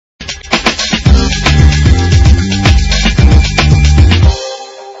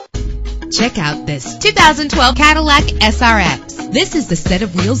Check out this 2012 Cadillac SRX. This is the set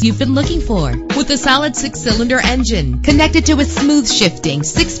of wheels you've been looking for, with a solid 6-cylinder engine connected to a smooth shifting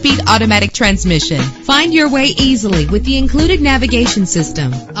 6-speed automatic transmission. Find your way easily with the included navigation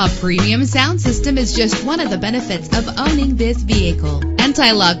system. A premium sound system is just one of the benefits of owning this vehicle.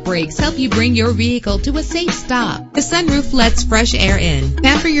 Anti-lock brakes help you bring your vehicle to a safe stop. The sunroof lets fresh air in.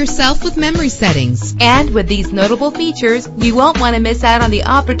 Pamper yourself with memory settings. And with these notable features, you won't want to miss out on the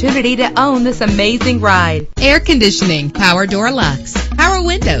opportunity to own this amazing ride. Air conditioning, power door locks, power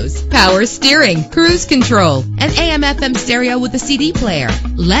windows, power steering, cruise control, and AM/FM stereo with a CD player.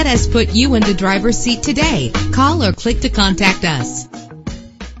 Let us put you in the driver's seat today. Call or click to contact us.